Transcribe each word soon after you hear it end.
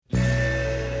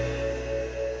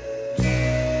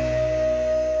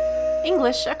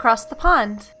English Across the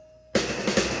Pond.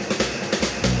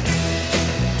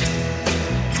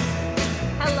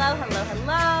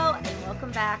 Hello, and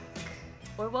welcome back,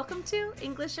 or welcome to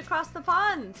English Across the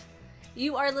Pond.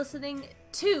 You are listening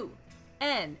to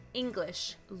an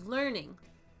English learning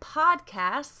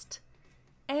podcast,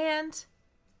 and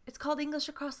it's called English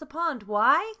Across the Pond.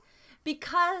 Why?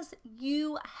 Because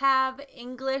you have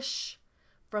English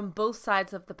from both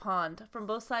sides of the pond, from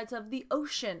both sides of the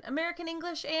ocean, American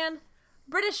English and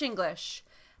British English.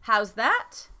 How's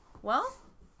that? Well,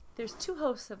 there's two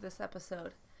hosts of this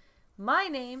episode. My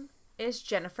name is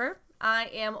Jennifer. I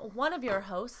am one of your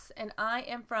hosts, and I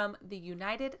am from the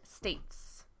United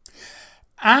States.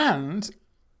 And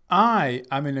I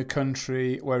am in a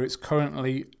country where it's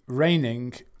currently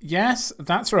raining. Yes,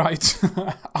 that's right.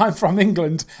 I'm from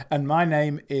England, and my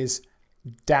name is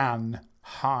Dan.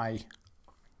 Hi.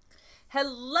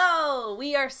 Hello!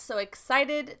 We are so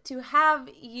excited to have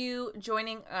you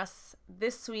joining us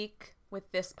this week with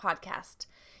this podcast.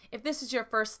 If this is your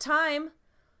first time,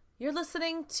 you're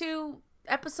listening to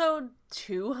episode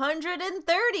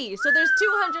 230. So there's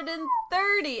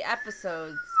 230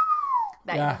 episodes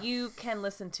that you can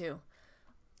listen to,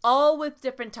 all with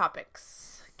different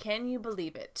topics. Can you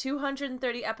believe it?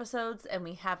 230 episodes, and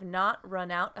we have not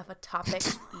run out of a topic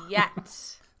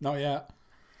yet. Not yet.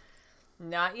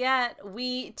 Not yet.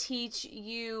 We teach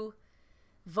you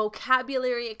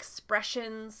vocabulary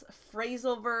expressions,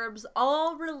 phrasal verbs,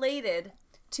 all related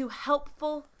to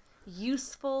helpful,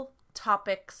 useful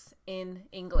topics in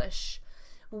English.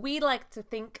 We like to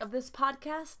think of this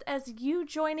podcast as you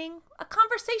joining a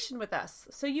conversation with us.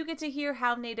 So you get to hear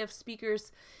how native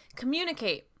speakers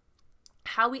communicate,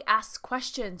 how we ask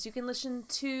questions. You can listen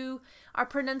to our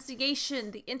pronunciation,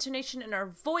 the intonation in our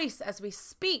voice as we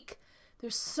speak.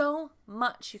 There's so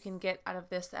much you can get out of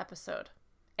this episode.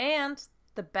 And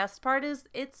the best part is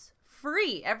it's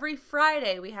free. Every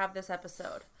Friday we have this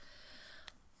episode.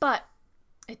 But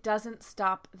it doesn't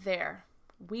stop there.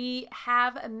 We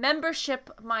have a membership,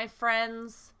 my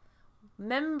friends.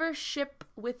 Membership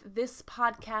with this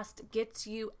podcast gets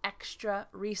you extra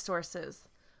resources,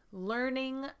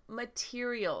 learning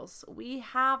materials. We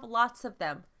have lots of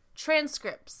them.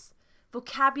 Transcripts,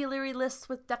 vocabulary lists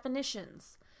with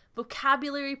definitions,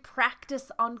 vocabulary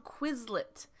practice on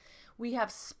Quizlet. We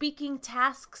have speaking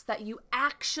tasks that you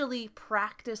actually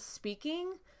practice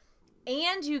speaking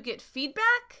and you get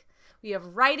feedback. We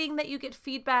have writing that you get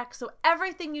feedback. So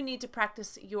everything you need to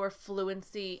practice your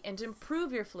fluency and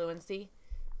improve your fluency,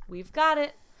 we've got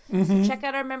it. So check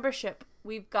out our membership.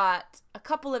 We've got a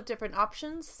couple of different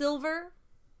options: silver,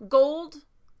 gold,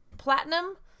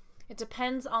 platinum. It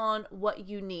depends on what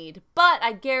you need. But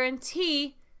I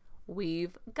guarantee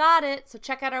we've got it. So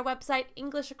check out our website,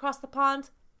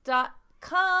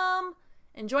 EnglishAcrossThePond.com,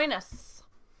 and join us.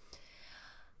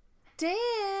 Dan,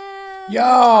 Yo!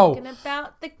 we're talking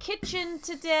about the kitchen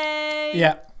today.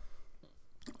 Yeah,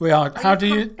 we are. How do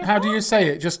you say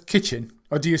it? Just kitchen,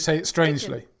 or do you say it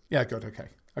strangely? Kitchen. Yeah, good. Okay.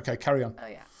 Carry on. Oh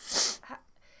yeah.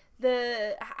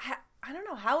 I don't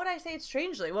know. How would I say it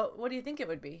strangely? What do you think it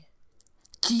would be?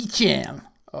 Kitchen.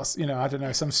 Or, I don't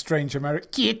know, some strange American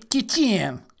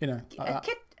kitchen.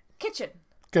 Kitchen.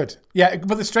 Good. Yeah,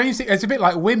 but the strange thing, it's a bit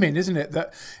like women, isn't it?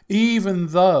 That even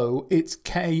though it's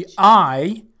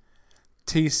KITCHE,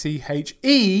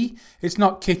 it's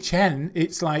not kitchen,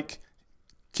 it's like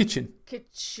kitchen.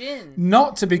 Kitchen.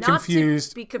 Not to be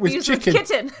confused with chicken. With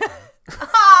kitten.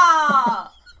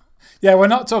 Ah! Yeah, we're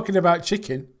not talking about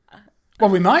chicken. Well,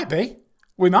 we might be.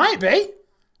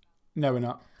 No, we're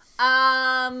not.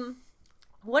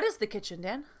 What is the kitchen,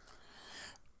 Dan?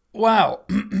 Well,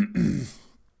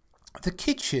 the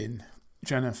kitchen,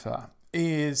 Jennifer,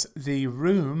 is the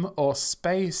room or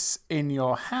space in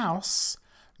your house,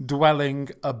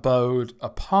 dwelling, abode,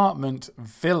 apartment,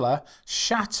 villa,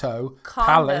 chateau, condo,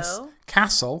 palace,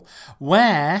 castle,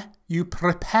 where you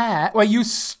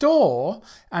store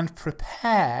and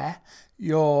prepare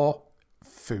your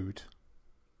food.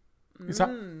 Is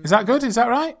that good? Is that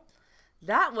right?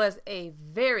 That was a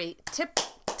very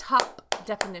tip-top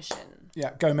definition.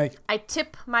 Yeah, go me. I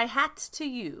tip my hat to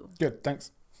you. Good,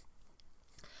 thanks.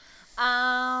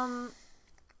 Are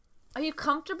you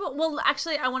comfortable? Well,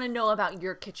 actually, I want to know about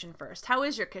your kitchen first. How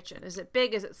is your kitchen? Is it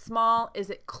big? Is it small? Is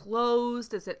it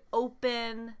closed? Is it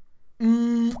open?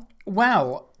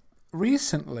 Well,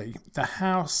 recently, the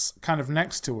house kind of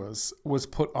next to us was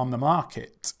put on the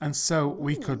market, and so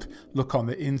we could look on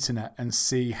the internet and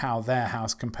see how their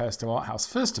house compares to our house.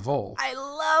 First of all, I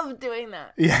love doing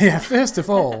that. yeah. First of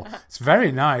all, it's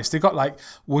very nice. They've got like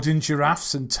wooden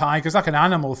giraffes and tigers, like an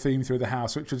animal theme through the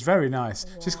house, which was very nice.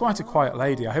 Wow. She's quite a quiet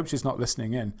lady. I hope she's not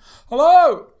listening in.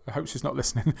 Hello. I hope she's not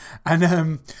listening.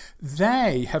 And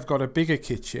they have got a bigger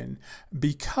kitchen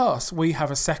because we have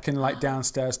a second like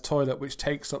downstairs toilet which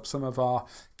takes up some of our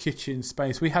kitchen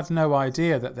space. We had no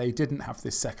idea that they didn't have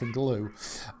this second loo.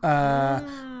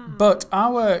 But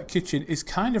our kitchen is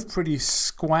kind of pretty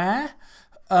square.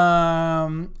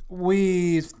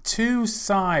 With two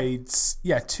sides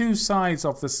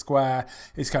of the square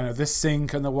is kind of the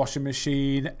sink and the washing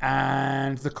machine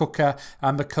and the cooker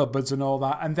and the cupboards and all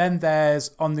that. And then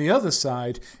there's, on the other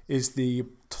side, is the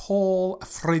tall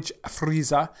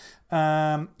freezer.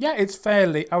 It's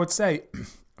fairly, I would say,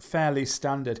 fairly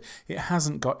standard. It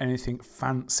hasn't got anything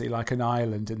fancy like an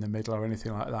island in the middle or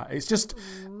anything like that. It's just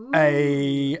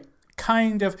a...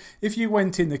 kind of, if you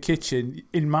went in the kitchen,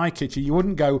 in my kitchen, you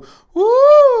wouldn't go,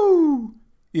 woo!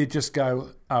 You'd just go,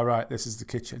 all right, this is the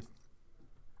kitchen.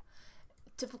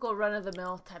 Typical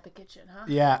run-of-the-mill type of kitchen, huh?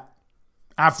 Yeah.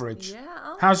 Average.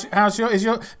 Yeah. Okay. How's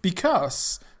your,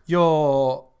 because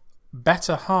your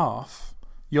better half,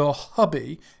 your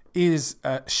hubby, is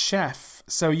a chef,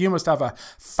 so you must have a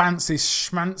fancy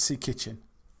schmancy kitchen.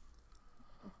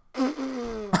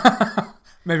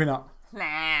 Maybe not.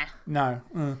 Nah. No.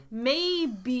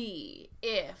 Maybe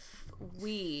if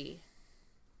we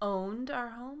owned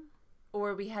our home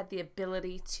or we had the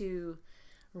ability to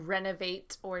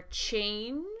renovate or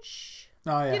change,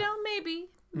 Oh, yeah.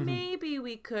 maybe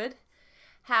we could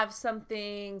have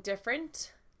something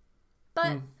different.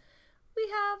 But we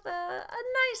have a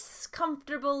nice,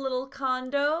 comfortable little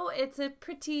condo. It's a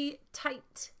pretty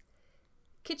tight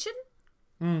kitchen.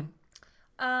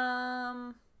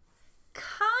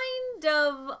 Kind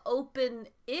of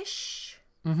open-ish.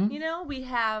 We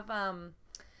have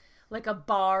like a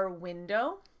bar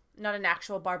window, not an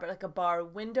actual bar, but like a bar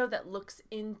window that looks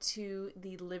into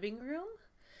the living room.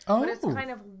 But it's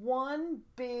kind of one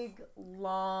big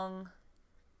not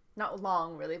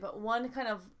long really, but one kind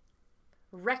of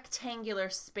rectangular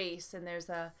space, and there's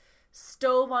a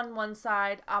stove on one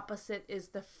side. Opposite is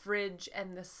the fridge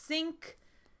and the sink,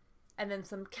 and then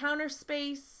some counter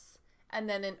space. And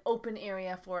then an open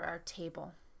area for our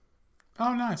table.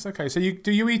 Oh, nice. Okay, so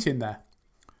do you eat in there?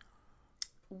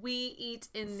 We eat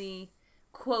in the,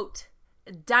 quote,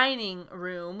 dining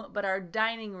room, but our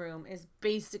dining room is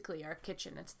basically our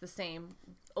kitchen. It's the same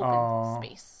open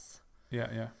space.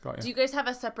 Yeah, got you. Do you guys have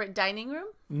a separate dining room?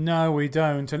 No, we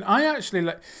don't. And I've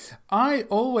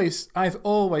always,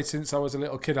 since I was a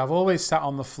little kid, I've always sat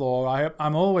on the floor.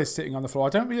 I'm always sitting on the floor. I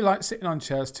don't really like sitting on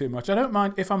chairs too much. I don't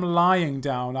mind if I'm lying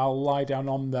down, I'll lie down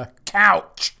on the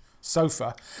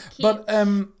sofa. But,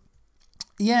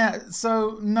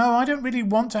 so no, I don't really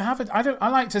want to have it. I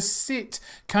like to sit,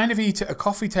 kind of eat at a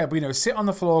coffee table, sit on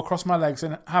the floor, cross my legs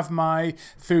and have my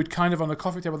food kind of on the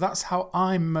coffee table. That's how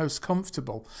I'm most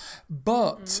comfortable.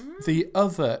 But the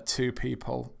other two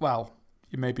people, well,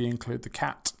 you maybe include the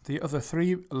cat, the other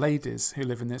three ladies who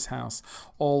live in this house,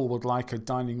 all would like a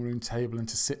dining room table and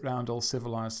to sit round all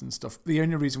civilised and stuff. The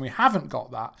only reason we haven't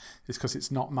got that is because it's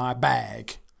not my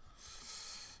bag.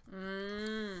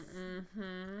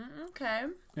 Okay.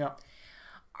 Yeah.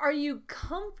 Are you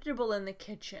comfortable in the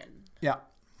kitchen? Yeah.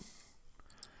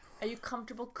 Are you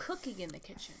comfortable cooking in the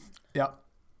kitchen? Yeah.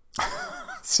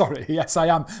 Sorry, yes, I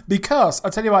am. Because,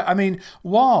 I'll tell you what, I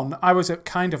was a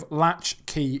kind of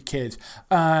latchkey kid.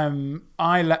 I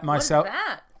let myself... What's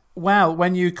that? Well,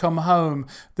 when you come home,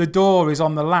 the door is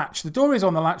on the latch. The door is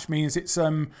on the latch means it's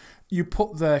you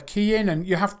put the key in and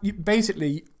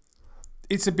basically...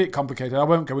 It's a bit complicated. I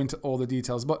won't go into all the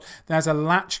details, but there's a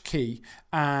latch key,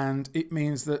 and it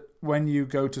means that when you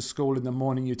go to school in the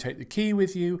morning, you take the key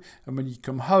with you, and when you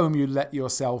come home, you let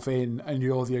yourself in, and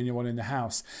you're the only one in the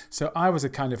house. So I was a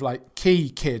kind of like key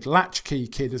kid, latch key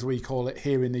kid, as we call it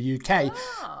here in the UK.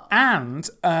 Oh. And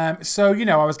so,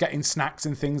 I was getting snacks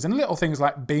and things, and little things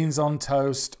like beans on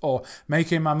toast, or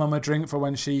making my mum a drink for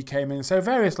when she came in. So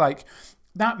various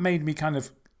that made me kind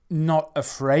of not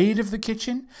afraid of the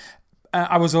kitchen.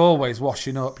 I was always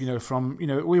washing up,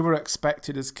 we were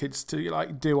expected as kids to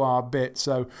do our bit.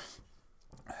 So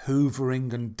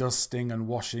hoovering and dusting and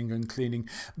washing and cleaning.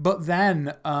 But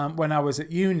then when I was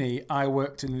at uni, I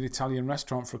worked in an Italian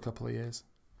restaurant for a couple of years.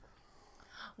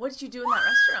 What did you do in that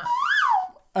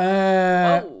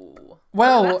restaurant?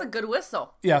 Well, that's a good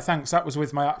whistle. Yeah, thanks. That was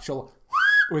with my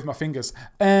fingers.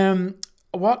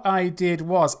 what I did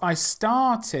was I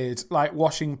started like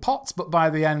washing pots, but by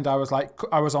the end I was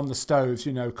on the stoves,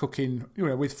 cooking,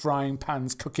 with frying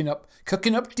pans, cooking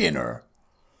up dinner.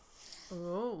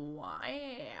 Oh,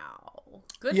 wow.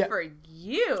 Good Yeah. for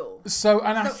you. So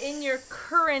in your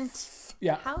current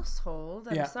yeah. household,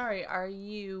 I'm Yeah. sorry, are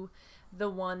you the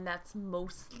one that's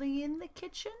mostly in the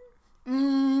kitchen?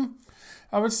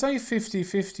 I would say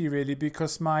 50-50 really,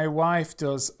 because my wife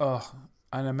does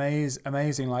an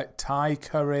amazing like Thai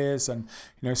curries and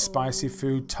spicy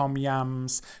food, tom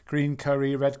yams, green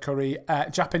curry, red curry,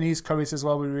 Japanese curries as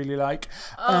well we really like.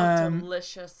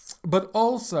 Delicious. But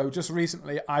also just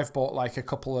recently I've bought like a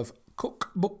couple of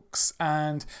cookbooks,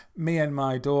 and me and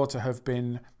my daughter have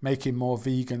been making more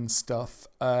vegan stuff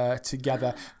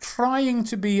together, trying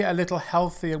to be a little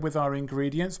healthier with our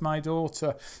ingredients. My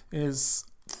daughter is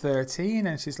 13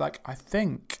 and she's like, I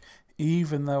think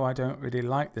even though I don't really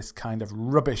like this kind of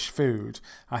rubbish food,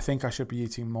 I think I should be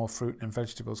eating more fruit and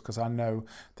vegetables because I know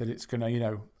that it's going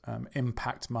to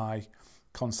impact my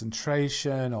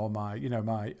concentration or my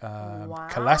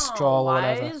cholesterol or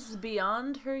whatever. Wise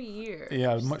beyond her years.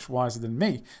 Yeah, much wiser than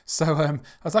me. So I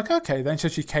was like, okay. Then so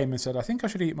she came and said, I think I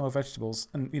should eat more vegetables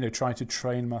and try to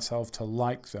train myself to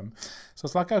like them. So I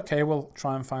was like, okay, we'll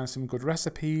try and find some good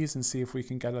recipes and see if we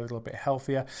can get a little bit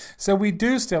healthier. So we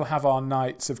do still have our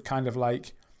nights of kind of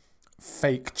like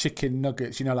fake chicken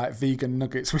nuggets, like vegan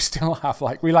nuggets. We still have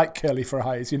we like curly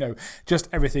fries, just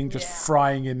everything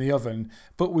frying in the oven.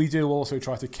 But we do also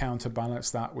try to counterbalance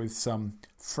that with some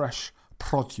fresh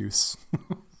produce.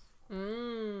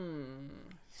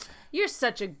 You're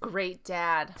such a great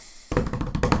dad.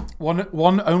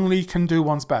 One only can do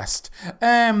one's best.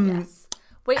 Yes.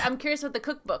 Wait, I'm curious about the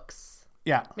cookbooks.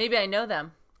 Yeah. Maybe I know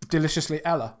them. Deliciously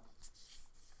Ella.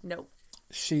 No.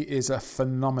 She is a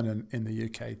phenomenon in the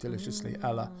UK, Deliciously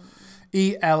Ella.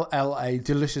 ELLA,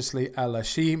 Deliciously Ella.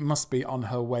 She must be on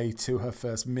her way to her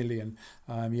first million.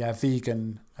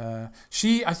 Vegan. I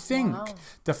think,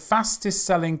 the fastest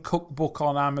selling cookbook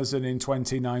on Amazon in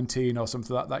 2019 or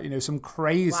something like that. Some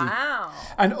crazy. Wow.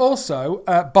 And also,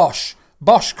 Bosch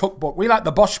cookbook. We like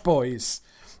the Bosch boys.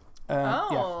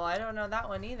 I don't know that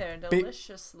one either.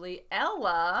 Deliciously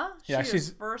Ella. She's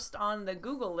first on the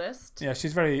Google list. Yeah,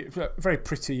 she's very, very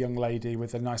pretty young lady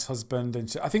with a nice husband,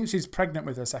 and I think she's pregnant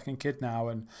with her second kid now,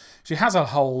 and she has a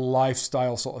whole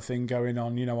lifestyle sort of thing going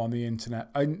on, on the internet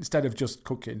instead of just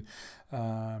cooking.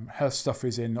 Her stuff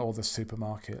is in all the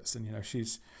supermarkets, and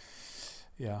she's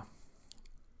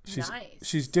nice.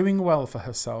 She's doing well for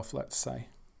herself, let's say.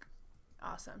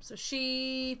 Awesome. So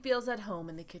she feels at home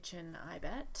in the kitchen, I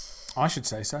bet. I should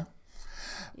say so.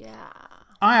 Yeah.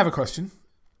 I have a question.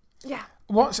 Yeah.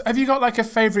 Have you got like a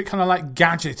favourite kind of like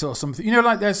gadget or something?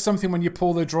 Like there's something when you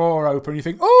pull the drawer open, you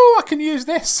think, oh, I can use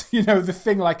this. The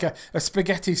thing like a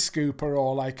spaghetti scooper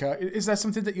or like is there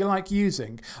something that you like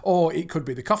using? Or it could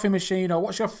be the coffee machine, or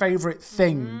what's your favourite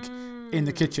thing in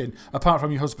the kitchen apart from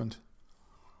your husband?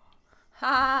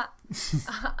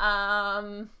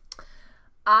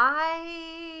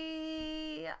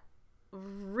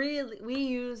 We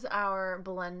use our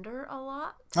blender a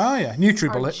lot. Oh yeah,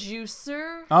 NutriBullet. Our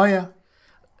juicer. Oh yeah.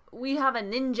 We have a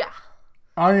Ninja.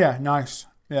 Oh yeah, nice.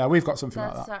 Yeah, we've got something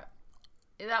like that.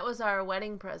 That was our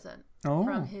wedding present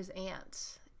from his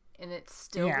aunt, and it's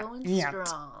still going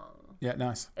strong. Yeah,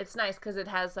 nice. It's nice because it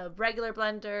has a regular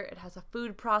blender, it has a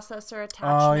food processor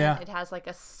attachment, Oh, yeah. It has like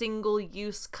a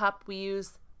single-use cup we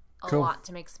use a lot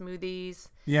to make smoothies.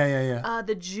 Yeah.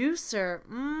 The juicer,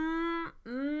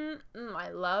 I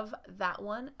love that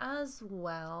one as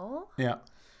well. Yeah.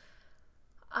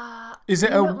 Is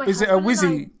it a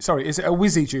whizzy? Sorry, is it a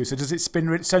whizzy juicer? Does it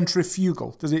spin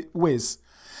centrifugal? Does it whiz?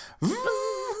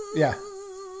 Yeah.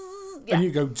 And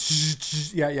you go.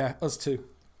 Yeah. Us too.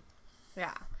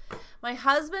 Yeah. My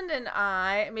husband and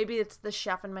I, maybe it's the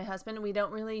chef and my husband, we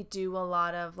don't really do a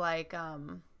lot of like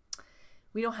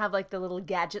we don't have like the little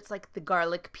gadgets like the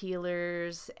garlic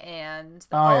peelers and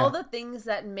all the things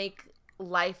that make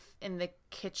life in the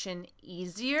kitchen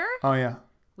easier. Oh yeah.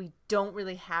 We don't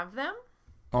really have them.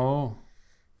 Oh.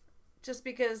 Just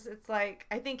because it's like,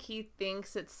 I think he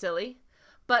thinks it's silly,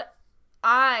 but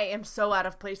I am so out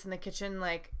of place in the kitchen,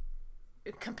 like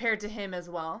compared to him as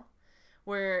well,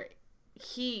 where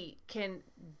he can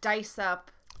dice up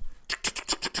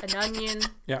an onion,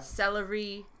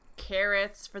 celery,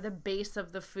 carrots for the base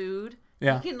of the food.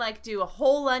 Yeah. He can like do a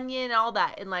whole onion, all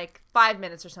that in like 5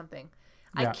 minutes or something.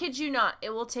 Yeah. I kid you not, it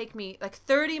will take me like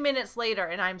 30 minutes later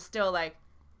and I'm still like,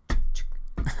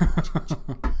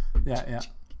 yeah.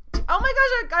 oh my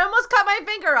gosh, I almost cut my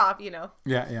finger off,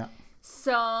 Yeah.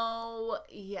 So,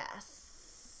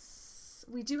 yes.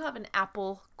 We do have an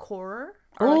apple corer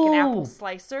or like an apple Ooh.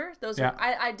 slicer. Those Yeah.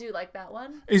 are I do like that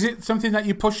one. Is it something that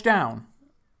you push down?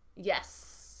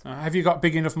 Yes. Have you got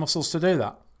big enough muscles to do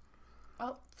that?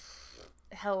 Oh,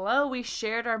 hello. We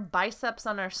shared our biceps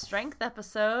on our strength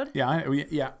episode. Yeah,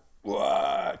 yeah.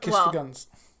 Whoa, kiss the guns.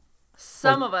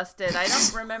 Some of us did. I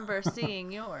don't remember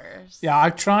seeing yours. Yeah, I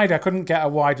tried. I couldn't get a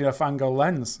wide enough angle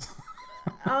lens.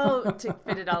 Oh, to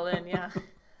fit it all in, yeah.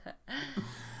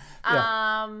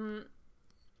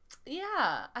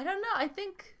 Yeah, I don't know. I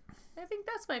think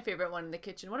that's my favorite one in the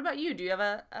kitchen. What about you? Do you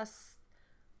have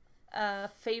a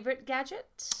favorite gadget?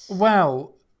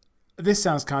 Well, this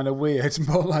sounds kind of weird,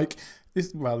 but like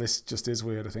this. Well, this just is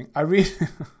weird. I think I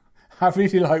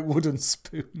really like wooden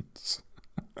spoons.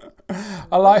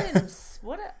 I like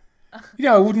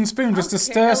a wooden spoon just to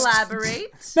stir.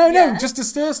 Elaborate. No, just to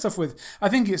stir stuff with. I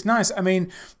think it's nice. I mean,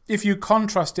 if you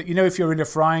contrast it, if you're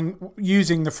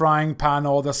using the frying pan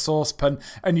or the saucepan,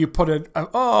 and you put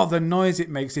the noise it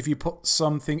makes if you put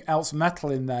something else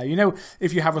metal in there.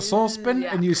 If you have a saucepan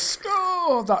and you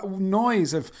that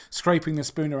noise of scraping the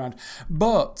spoon around.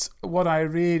 But what I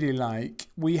really like,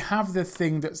 we have the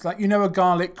thing that's like a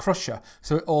garlic crusher,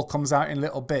 so it all comes out in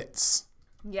little bits.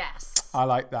 Yes. I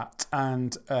like that.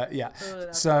 And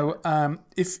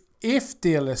if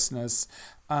dear listeners,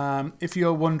 if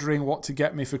you're wondering what to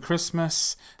get me for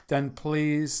Christmas, then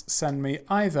please send me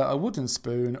either a wooden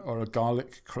spoon or a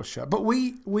garlic crusher. But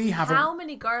we haven't. How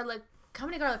many garlic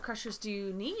crushers do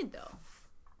you need though?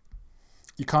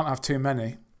 You can't have too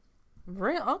many.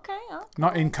 Real? Okay.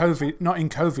 Not in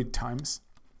COVID times.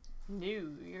 No,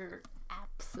 you're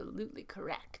absolutely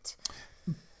correct.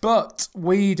 But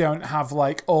we don't have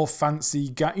like all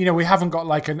fancy, we haven't got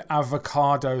like an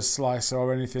avocado slicer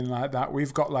or anything like that.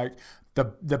 We've got like the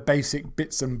basic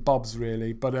bits and bobs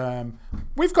really. But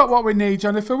we've got what we need,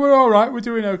 Jennifer. We're all right. We're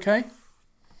doing okay.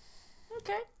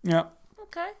 Okay. Yeah.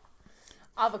 Okay.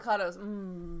 Avocados.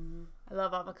 I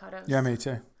love avocados. Yeah, me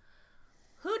too.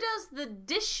 Who does the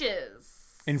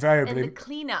dishes? Invariably. And the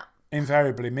cleanup?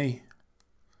 Invariably me.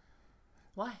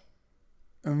 Why?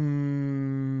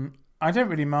 I don't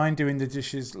really mind doing the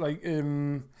dishes. Like,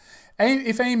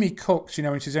 if Amy cooks,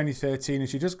 when she's only 13, and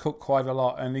she does cook quite a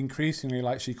lot, and increasingly,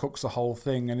 like, she cooks the whole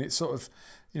thing, and it's sort of,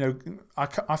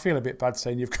 I feel a bit bad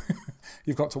saying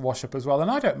you've got to wash up as well,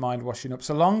 and I don't mind washing up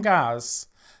so long as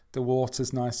the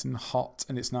water's nice and hot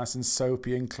and it's nice and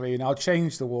soapy and clean. I'll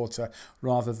change the water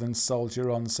rather than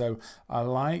soldier on. So I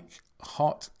like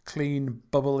hot, clean,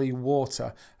 bubbly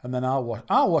water, and then I'll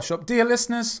wash up. Dear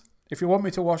listeners, if you want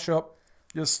me to wash up,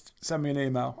 just send me an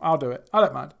email. I'll do it. I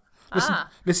don't mind.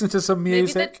 Listen to some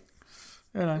music.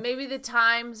 Maybe the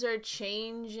times are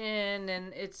changing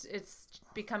and it's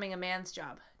becoming a man's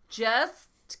job. Just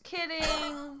kidding.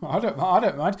 I don't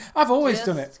mind. I've always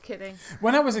done it. Just kidding.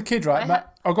 When I was a kid, right?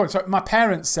 My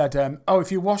parents said,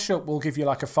 if you wash up, we'll give you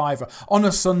like a £5 on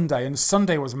a Sunday. And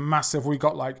Sunday was massive. We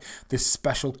got like this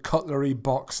special cutlery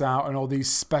box out and all these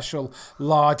special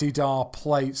la-di-da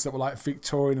plates that were like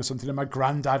Victorian or something. And my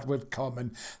granddad would come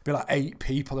and be like 8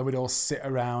 people and we'd all sit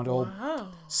around.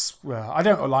 I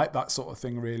don't like that sort of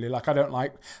thing really. Like I don't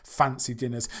like fancy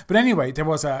dinners. But anyway, there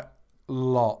was a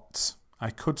lot. I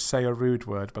could say a rude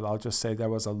word, but I'll just say there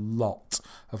was a lot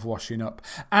of washing up.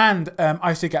 And I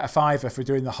used to get a £5 for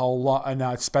doing the whole lot, and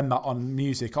I'd spend that on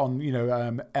music, on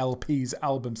LPs,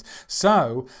 albums.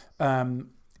 So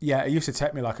it used to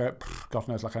take me like God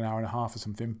knows, like an hour and a half or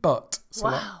something. But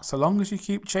so long as you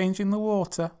keep changing the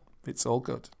water, it's all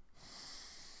good.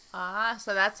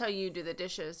 So that's how you do the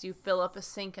dishes. You fill up a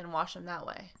sink and wash them that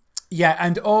way. Yeah,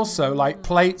 and also like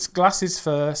plates, glasses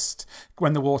first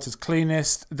when the water's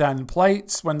cleanest, then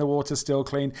plates when the water's still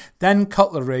clean, then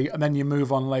cutlery, and then you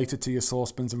move on later to your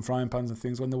saucepans and frying pans and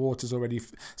things when the water's already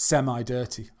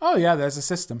semi-dirty. Oh yeah, there's a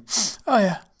system. Oh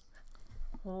yeah.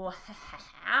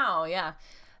 Wow, yeah.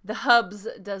 The hubs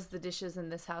does the dishes in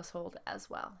this household as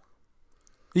well.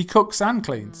 He cooks and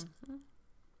cleans. Mm-hmm.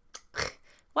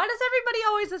 Why does everybody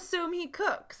always assume he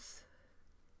cooks?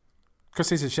 Because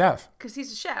he's a chef. Because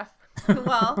he's a chef.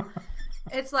 Well,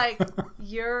 it's like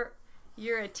you're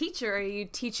a teacher. Are you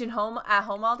teaching at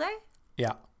home all day?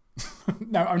 Yeah.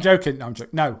 No, I'm joking. No, I'm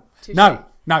joking. No,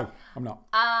 I'm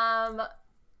not.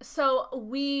 So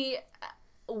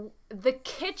the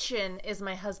kitchen is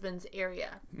my husband's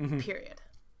area. Mm-hmm. Period.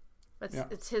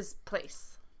 It's his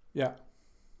place. Yeah.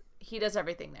 He does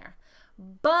everything there,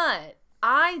 but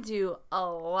I do a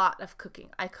lot of cooking.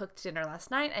 I cooked dinner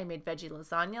last night. I made veggie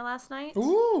lasagna last night.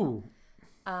 Ooh.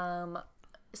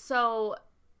 So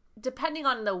depending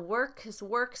on his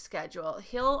work schedule,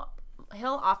 he'll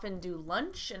often do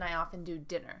lunch and I often do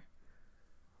dinner.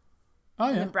 Oh,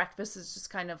 And yeah. then breakfast is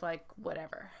just kind of like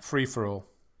whatever. Free for all.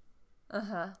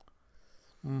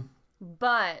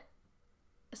 But,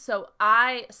 so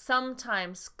I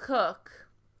sometimes cook,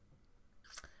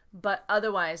 but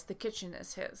otherwise the kitchen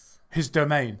is his. His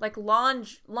domain. Like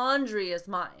laundry is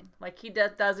mine. Like he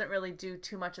doesn't really do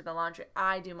too much of the laundry.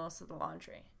 I do most of the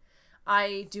laundry.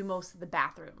 I do most of the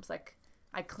bathrooms. Like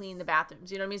I clean the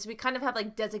bathrooms. You know what I mean? So we kind of have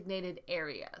like designated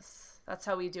areas. That's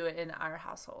how we do it in our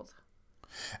household.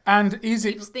 And is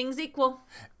it... Keeps things equal.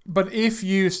 But if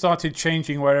you started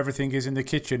changing where everything is in the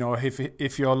kitchen, or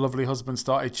if your lovely husband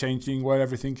started changing where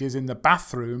everything is in the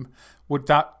bathroom, would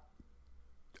that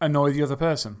annoy the other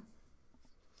person?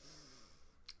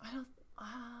 I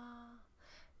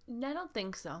don't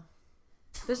think so.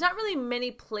 There's not really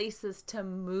many places to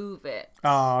move it.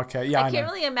 Oh, okay. Yeah, I can't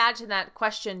really imagine that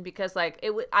question because like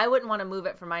I wouldn't want to move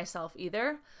it for myself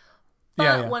either. But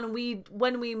Yeah. when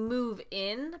we move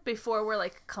in, before we're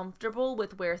like comfortable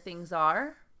with where things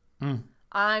are,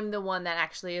 I'm the one that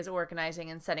actually is organizing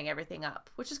and setting everything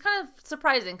up, which is kind of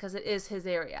surprising because it is his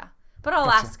area. But I'll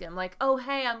ask him like, "Oh,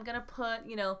 hey, I'm gonna put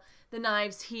the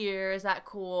knives here. Is that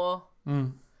cool?"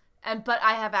 But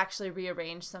I have actually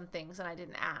rearranged some things and I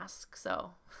didn't ask.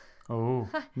 So. Oh,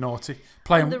 naughty.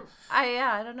 I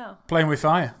don't know. Playing with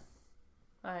fire.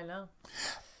 I know.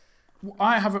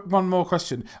 I have one more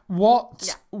question.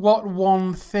 What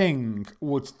one thing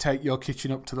would take your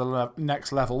kitchen up to the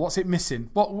next level? What's it missing?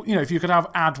 What if you could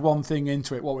add one thing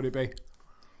into it, what would it be?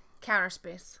 Counter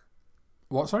space.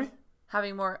 What? Sorry.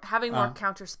 Having more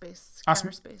counter space. Ask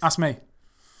me.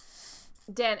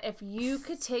 Dan, if you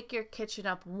could take your kitchen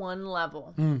up one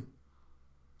level,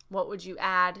 what would you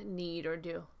add, need, or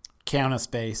do? Counter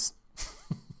space.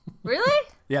 Really?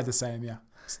 Yeah, the same. Yeah,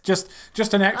 just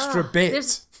an extra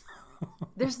bit.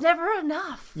 There's never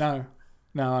enough. No,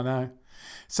 I know.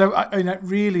 So it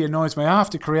really annoys me. I have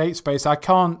to create space. I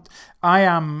can't. I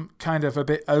am kind of a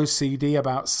bit OCD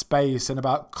about space and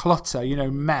about clutter.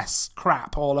 Mess,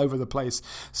 crap all over the place.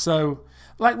 So.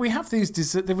 Like we have these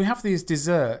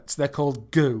desserts. They're called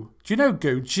goo. Do you know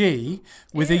goo? G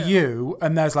with a U,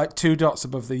 and there's like 2 dots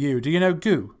above the U. Do you know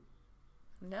goo?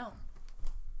 No.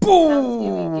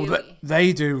 Boom!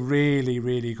 They do really,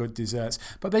 really good desserts,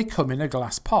 but they come in a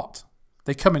glass pot.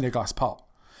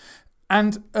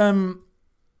 And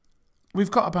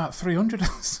we've got about 300 of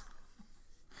us.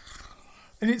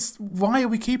 And why are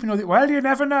we keeping all the? Well, you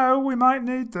never know. We might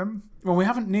need them. Well, we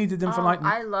haven't needed them for like.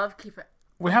 I love keeping.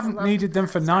 We haven't needed them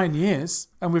for 9 years,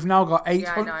 and we've now got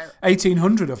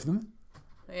 1,800 of them.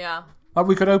 Yeah. Like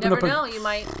we could open Never up. know. You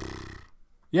might.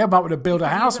 Yeah, might want to build a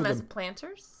house use them with as them.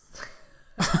 Planters.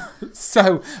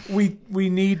 So we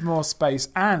need more space,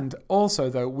 and also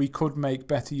though we could make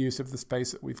better use of the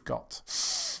space that we've got.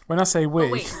 When I say we,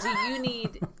 wait, do you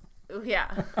need?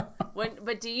 Yeah.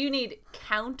 But do you need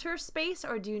counter space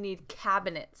or do you need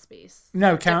cabinet space?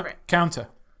 no counter.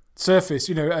 Surface,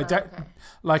 Okay.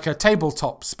 like a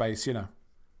tabletop space,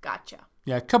 Gotcha.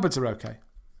 Yeah, cupboards are okay.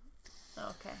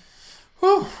 Okay.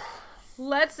 Whew.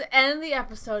 Let's end the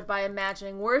episode by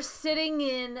imagining we're sitting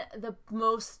in the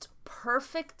most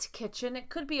perfect kitchen. It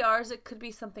could be ours. It could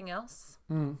be something else.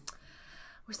 We're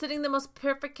sitting in the most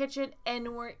perfect kitchen and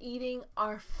we're eating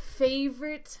our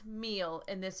favorite meal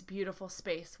in this beautiful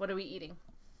space. What are we eating?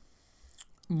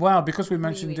 Well, because we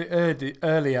mentioned it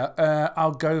earlier,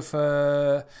 I'll go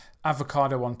for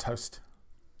avocado on toast.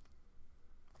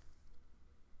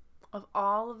 Of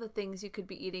all of the things you could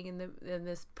be eating in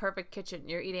this perfect kitchen,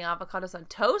 you're eating avocados on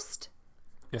toast?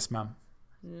 Yes, ma'am.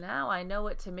 Now I know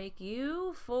what to make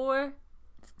you for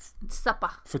supper.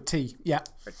 For tea, yeah.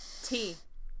 For tea.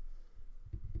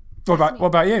 What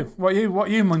about you? What are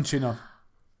you munching on?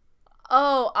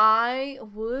 Oh, I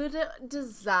would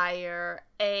desire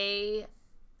a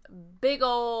big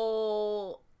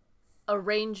ol'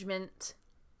 arrangement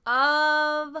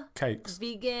of Cakes.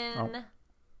 vegan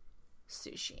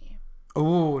sushi.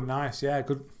 Oh, nice. Yeah,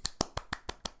 good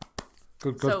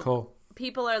So, call.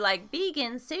 People are like,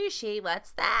 vegan sushi,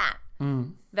 what's that?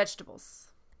 Vegetables.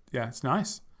 Yeah, it's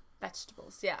nice.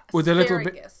 Vegetables, yeah. With a little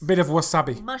Asparagus, bit of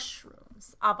wasabi.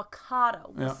 mushrooms,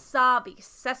 avocado, Yeah. wasabi,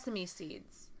 sesame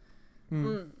seeds.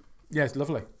 Yeah, it's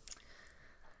lovely.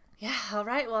 Yeah, all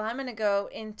right. Well, I'm going to go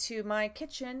into my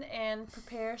kitchen and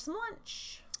prepare some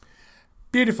lunch.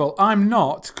 Beautiful. I'm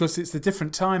not, because it's a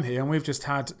different time here and we've just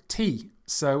had tea.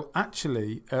 So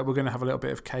actually, we're going to have a little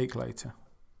bit of cake later.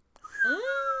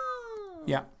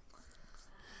 Yeah.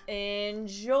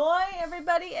 Enjoy,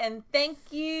 everybody, and thank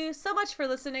you so much for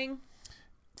listening.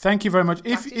 Thank you very much.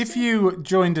 If soon. you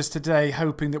joined us today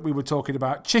hoping that we were talking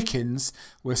about chickens,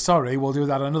 we're sorry. We'll do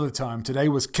that another time. Today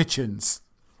was kitchens.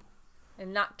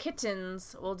 and not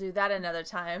kittens. We'll do that another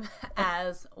time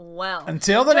as well.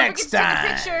 Until the next time. Take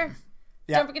a picture.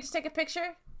 Yeah. Don't forget to take a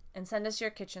picture and send us your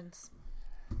kitchens.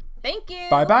 Thank you.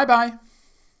 Bye. Bye-bye.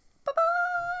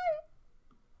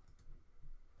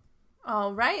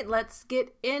 All right, let's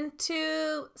get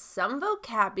into some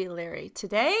vocabulary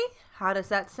today. How does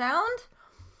that sound?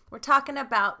 We're talking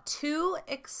about 2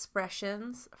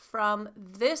 expressions from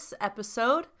this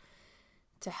episode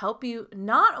to help you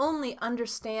not only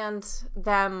understand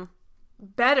them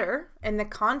better in the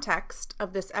context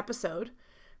of this episode,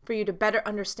 for you to better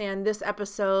understand this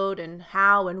episode and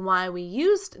how and why we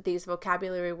used these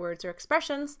vocabulary words or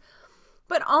expressions,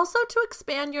 but also to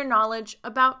expand your knowledge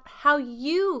about how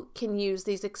you can use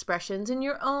these expressions in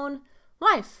your own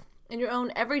life, in your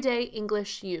own everyday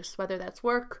English use, whether that's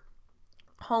work,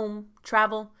 home,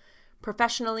 travel,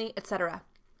 professionally, etc.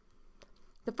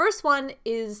 The first one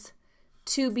is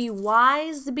to be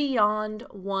wise beyond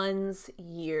one's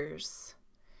years.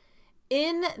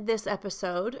 In this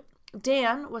episode,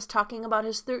 Dan was talking about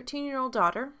his 13-year-old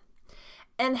daughter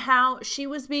and how she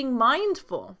was being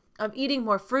mindful of eating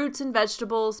more fruits and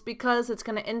vegetables because it's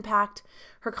going to impact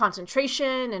her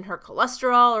concentration and her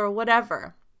cholesterol or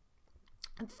whatever.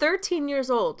 At 13 years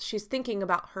old, she's thinking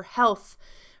about her health,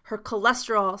 her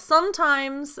cholesterol,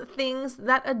 sometimes things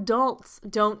that adults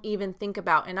don't even think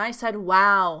about. And I said,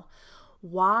 wow,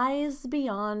 wise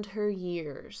beyond her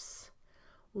years.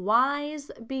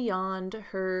 Wise beyond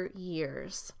her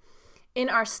years. In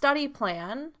our study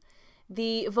plan,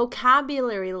 the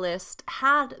vocabulary list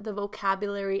had the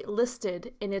vocabulary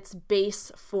listed in its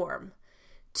base form.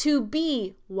 To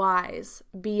be wise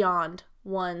beyond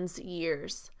one's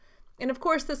years. And of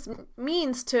course, this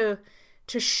means to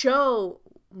show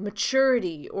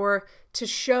maturity or to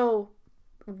show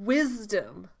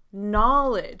wisdom,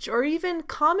 knowledge, or even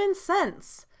common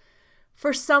sense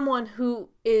for someone who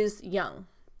is young.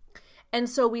 And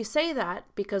so we say that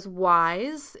because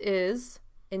wise is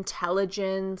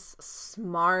intelligence,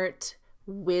 smart,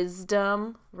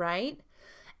 wisdom, right?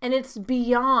 And it's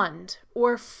beyond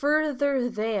or further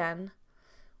than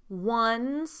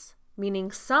one's,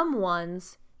 meaning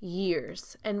someone's,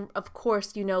 years. And of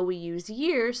course, you know we use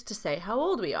years to say how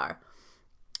old we are.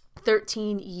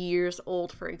 13 years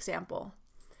old, for example.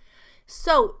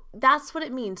 So that's what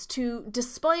it means to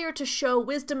display or to show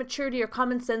wisdom, maturity, or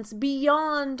common sense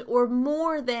beyond or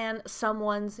more than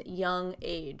someone's young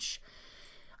age.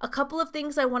 A couple of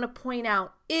things I want to point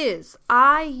out is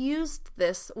I used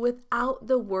this without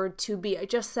the word to be. I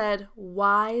just said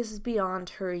wise beyond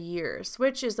her years,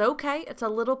 which is okay. It's a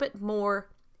little bit more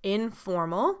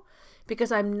informal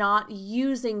because I'm not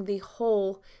using the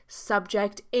whole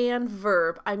subject and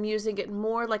verb. I'm using it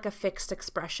more like a fixed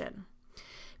expression.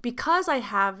 Because I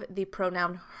have the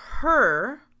pronoun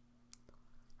her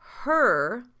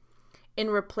in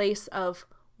replace of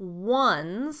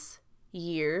one's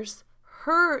years,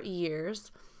 her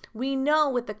years, we know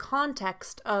with the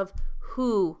context of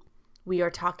who we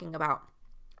are talking about.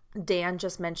 Dan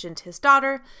just mentioned his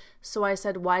daughter, so I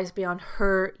said wise beyond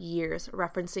her years,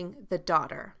 referencing the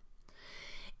daughter.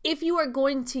 If you are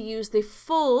going to use the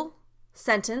full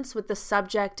sentence with the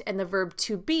subject and the verb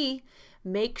to be,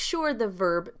 make sure the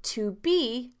verb to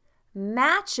be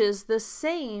matches the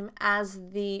same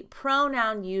as the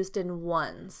pronoun used in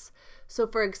one's. So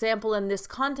for example, in this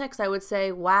context, I would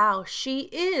say, wow, she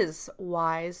is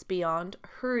wise beyond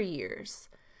her years.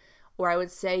 Or I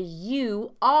would say,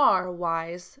 you are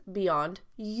wise beyond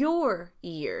your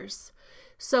years.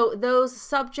 So those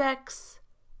subjects,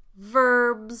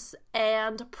 verbs,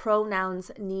 and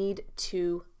pronouns need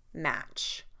to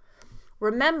match.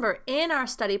 Remember, in our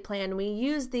study plan, we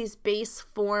use these base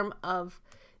form of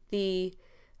the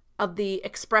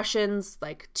expressions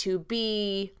like to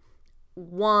be,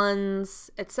 one's,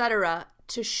 etc.,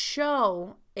 to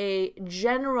show a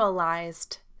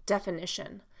generalized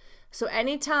definition. So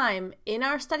anytime in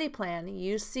our study plan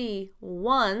you see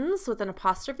one's with an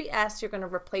apostrophe S, you're going to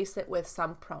replace it with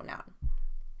some pronoun.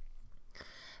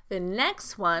 The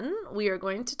next one we are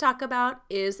going to talk about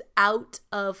is out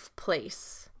of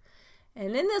place.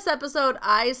 And in this episode,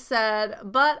 I said,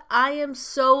 but I am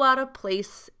so out of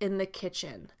place in the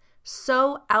kitchen.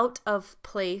 So out of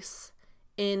place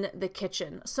in the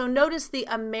kitchen. So notice the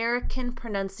American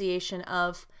pronunciation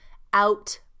of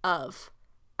out of,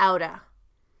 outa,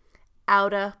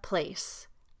 outa place,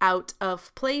 out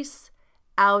of place,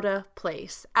 outa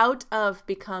place. Out of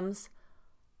becomes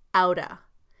outa.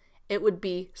 It would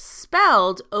be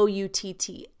spelled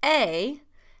O-U-T-T-A.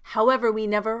 However, we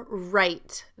never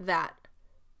write that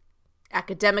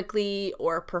academically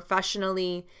or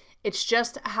professionally. It's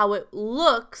just how it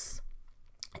looks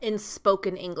in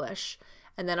spoken English.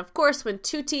 And then, of course, when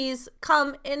two T's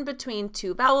come in between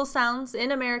two vowel sounds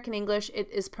in American English, it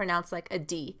is pronounced like a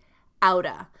D,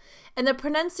 outa. And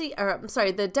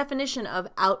the definition of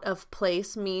out of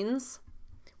place means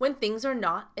when things are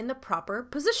not in the proper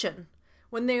position,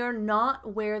 when they are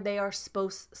not where they are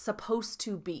supposed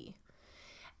to be.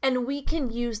 And we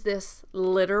can use this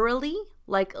literally,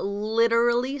 like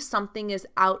literally something is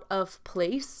out of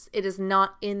place. It is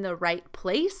not in the right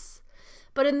place.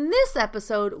 But in this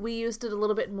episode, we used it a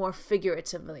little bit more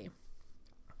figuratively.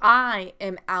 I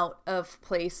am out of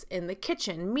place in the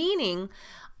kitchen, meaning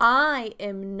I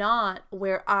am not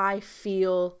where I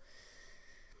feel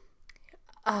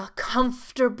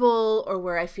comfortable or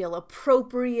where I feel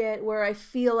appropriate, where I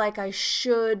feel like I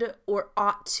should or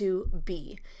ought to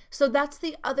be. So that's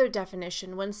the other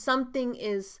definition, when something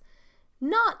is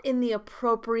not in the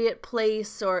appropriate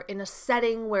place or in a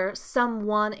setting where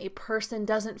a person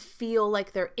doesn't feel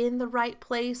like they're in the right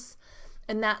place.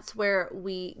 And that's where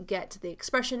we get the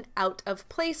expression out of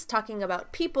place, talking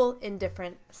about people in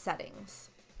different settings.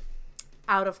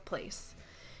 Out of place.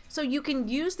 So you can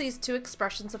use these two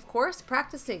expressions, of course,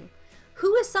 practicing.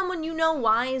 Who is someone you know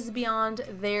wise beyond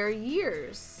their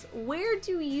years? Where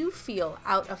do you feel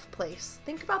out of place?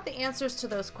 Think about the answers to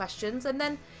those questions and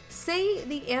then say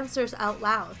the answers out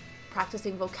loud,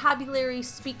 practicing vocabulary,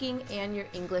 speaking, and your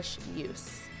English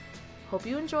use. Hope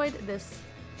you enjoyed this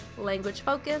language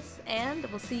focus, and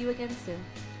we'll see you again soon.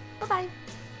 Bye-bye.